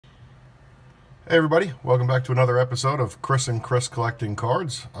Hey everybody, welcome back to another episode of Chris and Chris Collecting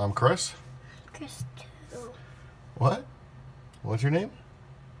Cards. I'm Chris. Chris too. What? What's your name?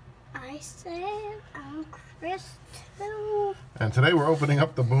 I said I'm Chris too. And today we're opening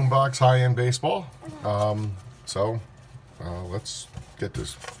up the Boombox high-end baseball. Let's get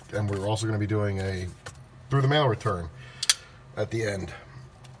this. And we're also going to be doing a through the mail return at the end.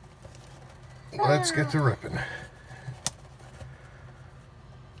 Let's get to ripping.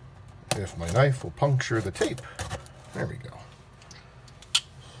 If my knife will puncture the tape. There we go.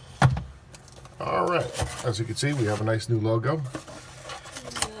 Alright, as you can see, we have a nice new logo.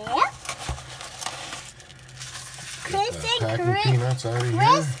 Yep. Chris and Chris. Peanuts out of here.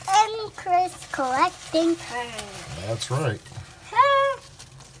 Chris and Chris collecting cards. That's right.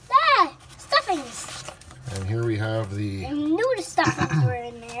 Stuffings. And here we have the I knew the stuffings were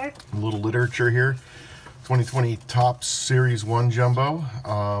in there. little literature here. 2020 Topps Series 1 Jumbo.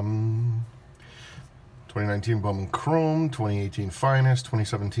 2019 Bowman Chrome. 2018 Finest.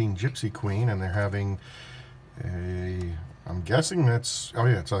 2017 Gypsy Queen. And they're having a... I'm guessing that's... Oh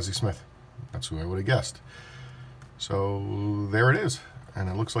yeah, it's Ozzie Smith. That's who I would have guessed. So there it is. And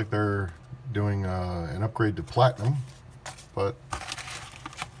it looks like they're doing an upgrade to Platinum. But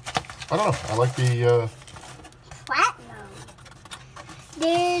I don't know. I like the... Platinum.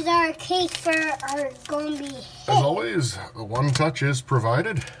 There's our case for our going to be hit. As always, a one touch is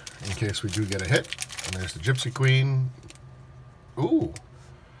provided in case we do get a hit. And there's the Gypsy Queen. Ooh.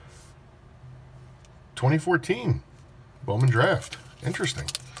 2014 Bowman Draft. Interesting.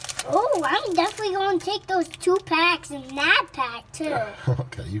 Oh, I'm definitely going to take those 2 packs and that pack too.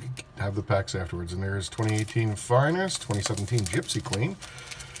 Okay, you can have the packs afterwards. And there's 2018 Finest, 2017 Gypsy Queen.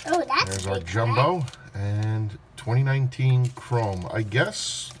 Oh, that's There's our Jumbo. And 2019 Chrome. I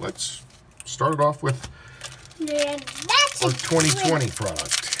guess let's start it off with yeah, that's our 2020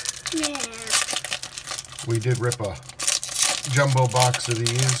 product. Yeah. We did rip a jumbo box of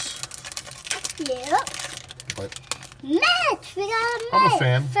these. Yep. But Met. We got a Met. I'm a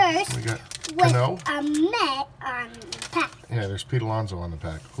fan. First, We got with Cano. a Met on the pack. Yeah, there's Pete Alonso on the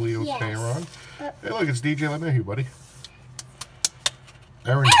pack. Julio Yes. Teheran. Hey, look, it's DJ LeMahieu, buddy.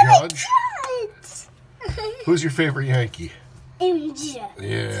 Aaron Aaron Judge. Judge. Who's your favorite Yankee? Aaron Judge.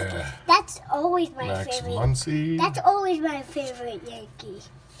 Yeah. That's always my Max favorite. Muncy. That's always my favorite Yankee.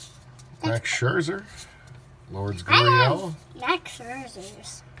 Max Scherzer. Lourdes I Gurriel. have Max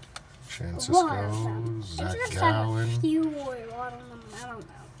Scherzer's. One of Francisco. them. Zach I just Gallen. have a few or one of them. I don't know.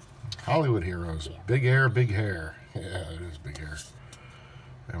 Hollywood Heroes. Big Air, Big Hair. Yeah, it is Big Hair.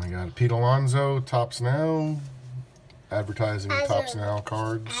 And we got Pete Alonso, Topps Now. Advertising As Topps a- Now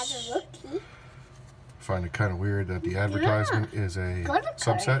cards. As a rookie, Find it kind of weird that the advertisement is a Gold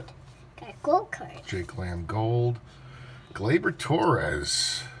subset. card. Got a gold card. Jake Lamb Gold. Gleyber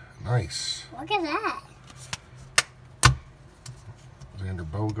Torres. Nice. Look at that. Xander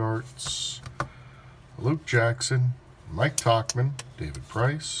Bogaerts. Luke Jackson. Mike Tauchman. David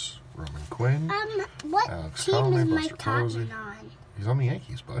Price. Roman Quinn. What Alex team Conley, is Buster Mike Posey. Tauchman on? He's on the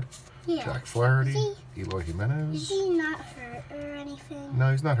Yankees, bud. Yeah. Jack Flaherty. Is Eloy Is Jimenez. he not hurt or anything?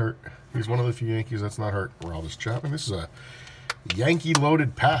 No, he's not hurt. He's one of the few Yankees that's not hurt. Aroldis Chapman. This is a Yankee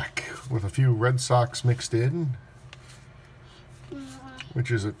loaded pack with a few Red Sox mixed in. Which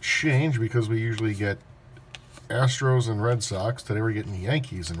is a change because we usually get Astros and Red Sox. Today we're getting the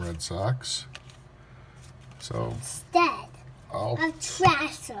Yankees and Red Sox. So Instead I'll of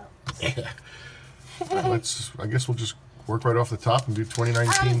Trasso. I guess we'll just work right off the top and do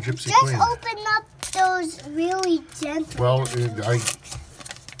 2019 Gypsy just Queen. open up those really gentle. Well, I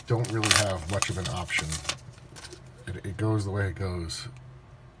don't really have much of an option. It goes the way it goes.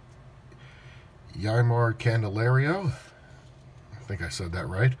 Yaimar Candelario. I think I said that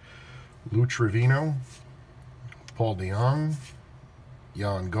right. Lou Trevino. Paul DeYoung.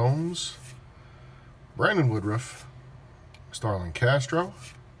 Yan Gomes. Brandon Woodruff. Starlin Castro.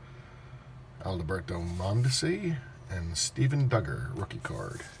 Alberto Mondesi. And Steven Duggar, rookie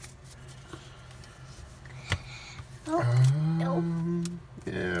card.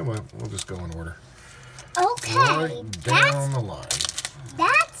 Yeah, well, we'll just go in order. Okay, Right down the line.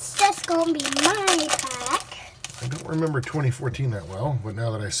 that's just gonna be my pack. I don't remember 2014 that well, but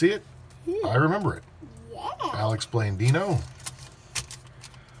now that I see it, I remember it. Yeah. Alex Blandino.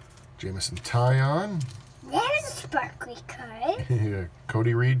 Jamison Tyon. There's a sparkly card.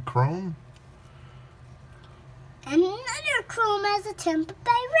 Cody Reed Chrome. Another chrome as a Tampa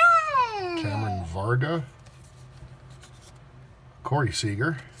Bay Red. Cameron Varga. Corey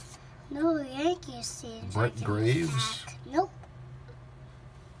Seager. No Yankees seems Brett like in Graves. this pack. Nope.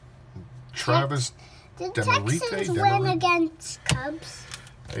 Travis Did Demerite? Texans win against Cubs?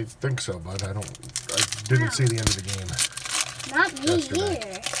 I think so, but I didn't see the end of the game. Not me Yesterday.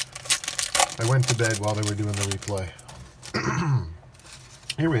 either. I went to bed while they were doing the replay.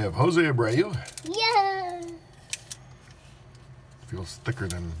 Here we have Jose Abreu. Yeah. Feels thicker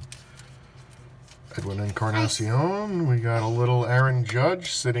than Edwin Encarnacion. We got a little Aaron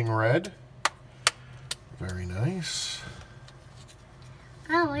Judge sitting red. Very nice.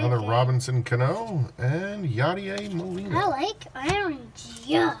 I like Another it. Robinson Cano and Yadier Molina. I like Aaron Judge.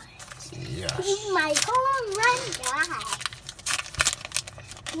 Yes. He's my home run guy.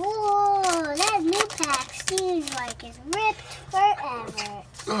 Whoa, that new pack seems like it's ripped forever.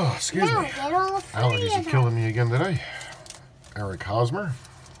 Oh, excuse Now me. get all three Allergies of are them. killing me again today. Eric Hosmer.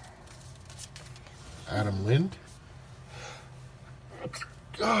 Adam Lind.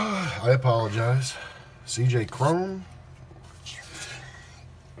 I apologize. CJ Cron.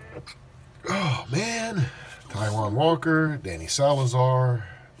 Oh, man. Taijuan Walker, Danny Salazar,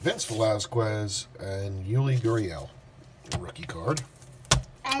 Vince Velasquez, and Yuli Gurriel. Rookie card.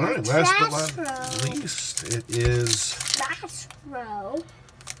 And All right, the last but trash not row. least, it is Trash row.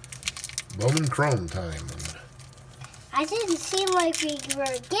 Bowman Chrome time. I didn't seem like we were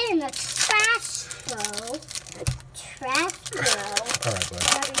getting a trash row. Trash row. All right, bud.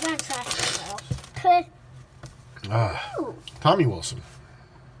 No, we got trash row. Ooh, Tommy Wilson.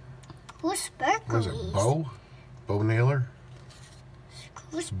 who's What is it? Berkeley's? Bo Naylor.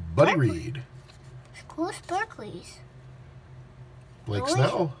 Who's Buddy Berkeley? Reed. Who's Berkeley's? Blake Really?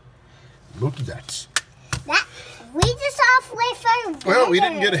 Snell. Mookie Betts. That we just halfway through. Well, we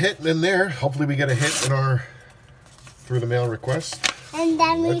didn't get a hit in there. Hopefully we get a hit in our through the mail request. And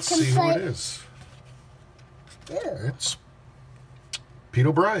then Let's we can see who put. it is. It's Pete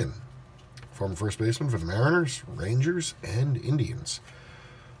O'Brien, former first baseman for the Mariners, Rangers, and Indians.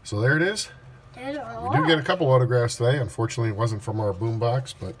 So there it is. There's a We did get a couple autographs today. Unfortunately, it wasn't from our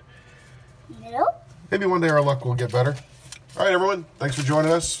Boombox, but Nope. maybe one day our luck will get better. All right, everyone. Thanks for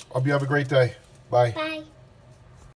joining us. Hope you have a great day. Bye. Bye.